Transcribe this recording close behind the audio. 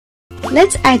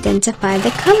Let's identify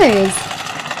the colors.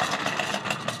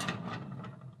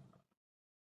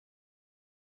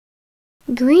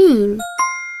 Green,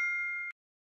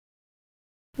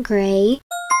 gray,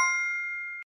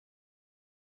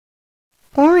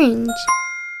 orange,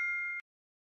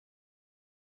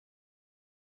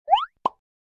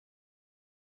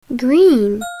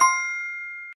 green,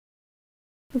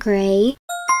 gray,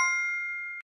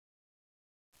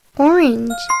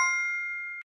 orange,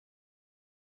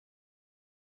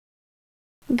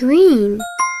 green.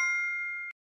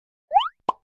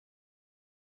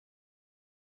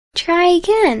 Try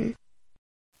again.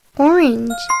 Orange,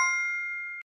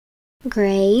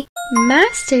 gray,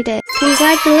 mastered it.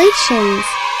 Congratulations!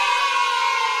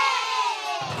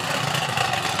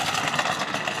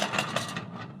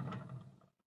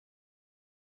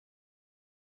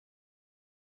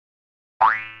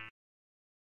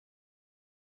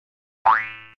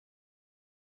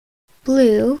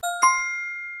 Blue,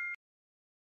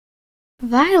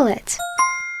 violet,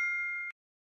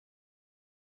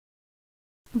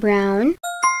 brown,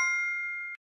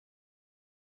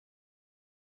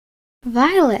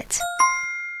 violet,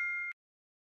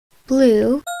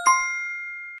 blue,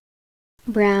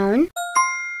 brown,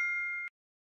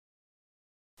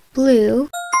 blue,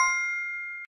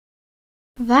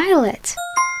 violet,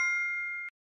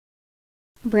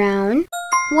 brown.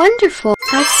 Wonderful!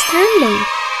 Outstanding!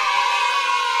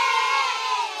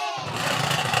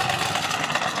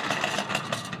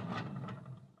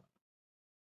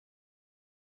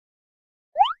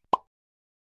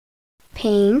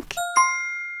 Pink,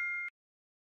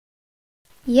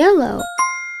 yellow,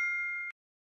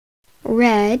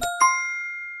 red,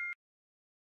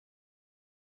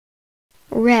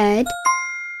 red,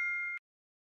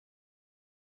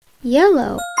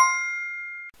 yellow,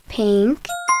 pink,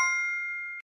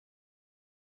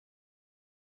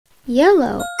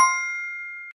 yellow,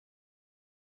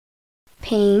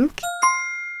 pink,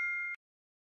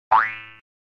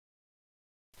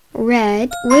 red.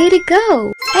 Way to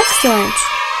go! Excellent!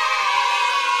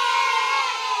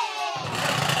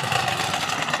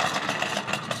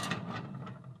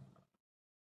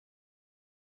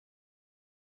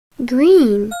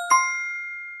 Green,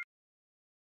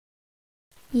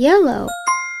 yellow,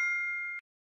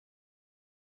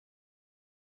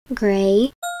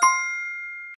 gray,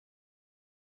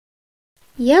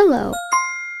 yellow,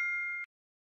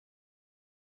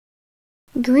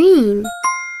 green,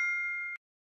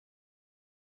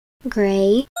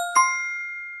 gray,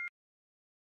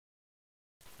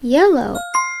 yellow,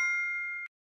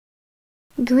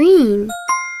 green.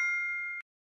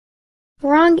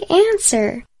 Wrong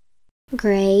answer.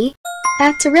 Gray.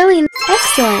 That's really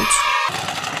excellent.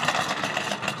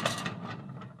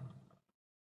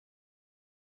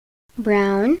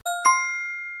 Brown.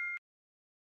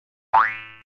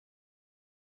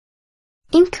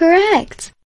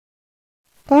 Incorrect.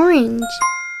 Orange.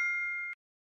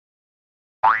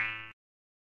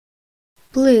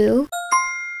 Blue.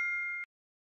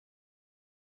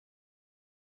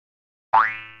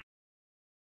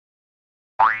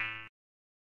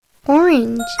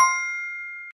 Orange.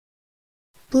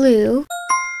 Blue.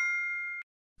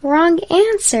 Wrong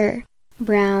answer.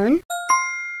 Brown.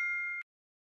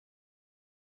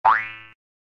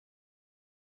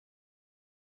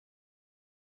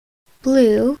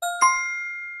 Blue.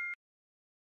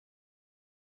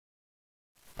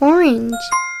 Orange.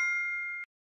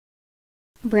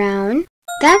 Brown.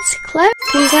 That's clever.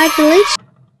 Congratulations.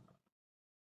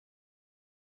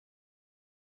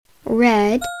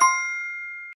 Red.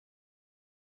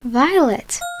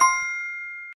 Violet.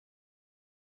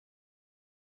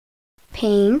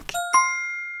 Pink.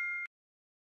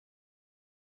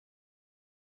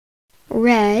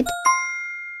 Red.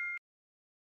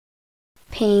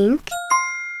 Pink.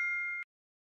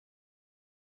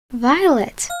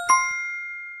 Violet.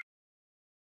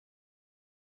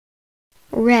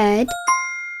 Red.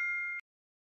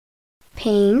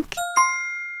 Pink.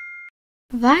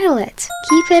 Violet.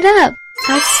 Keep it up.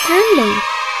 Outstanding.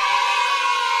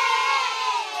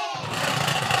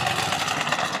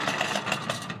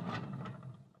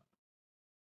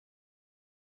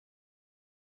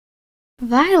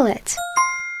 Violet.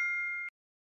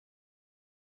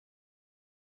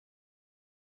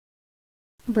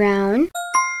 Brown.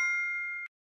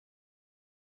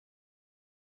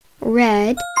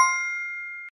 Red.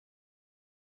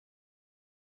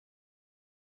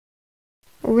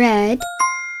 Red.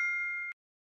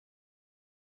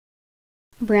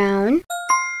 Brown.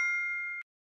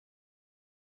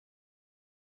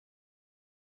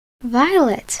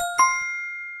 Violet.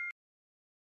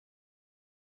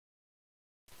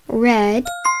 Red.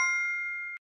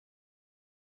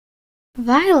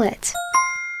 Violet.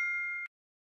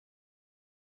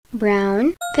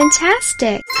 Brown.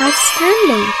 Fantastic.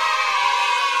 Outstanding.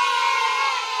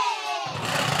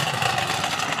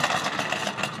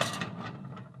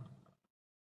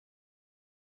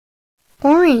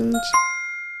 Orange.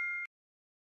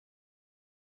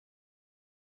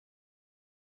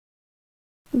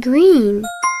 Green.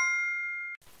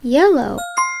 Yellow.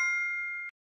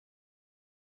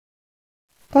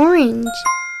 Orange.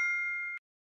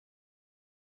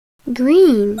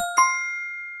 Green.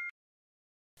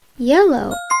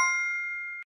 Yellow.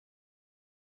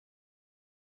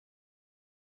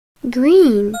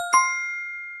 Green.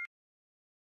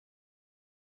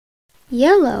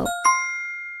 Yellow.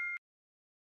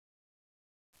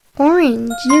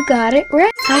 Orange. You got it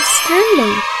right.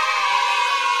 Outstanding.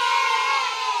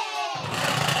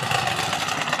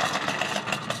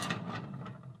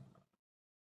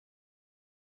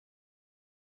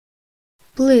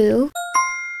 Blue.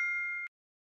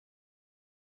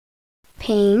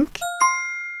 Pink.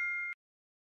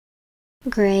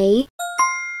 Gray.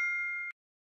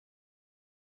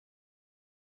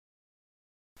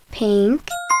 Pink.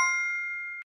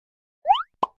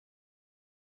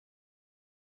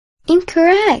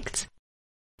 Incorrect.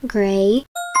 Gray.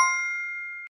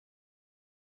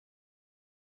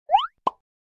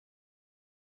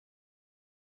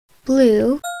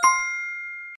 Blue.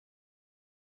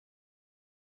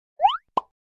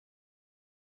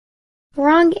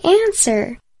 Wrong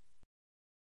answer.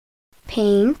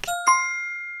 Pink.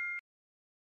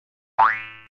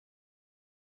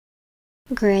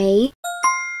 Gray.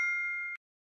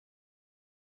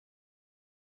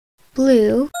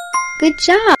 Blue. Good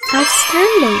job.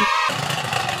 Outstanding.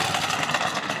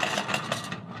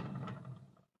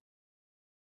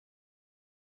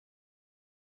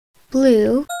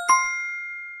 Blue.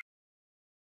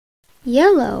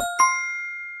 Yellow.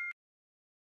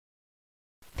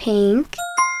 Pink.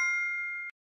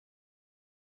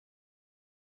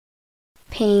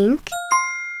 Pink.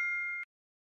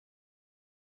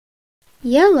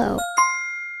 Yellow.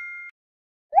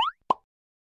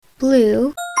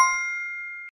 Blue.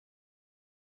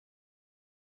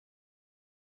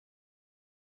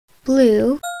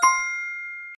 Blue.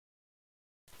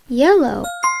 Yellow.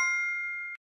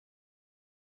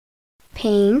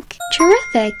 Pink.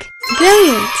 Terrific.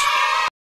 Brilliant.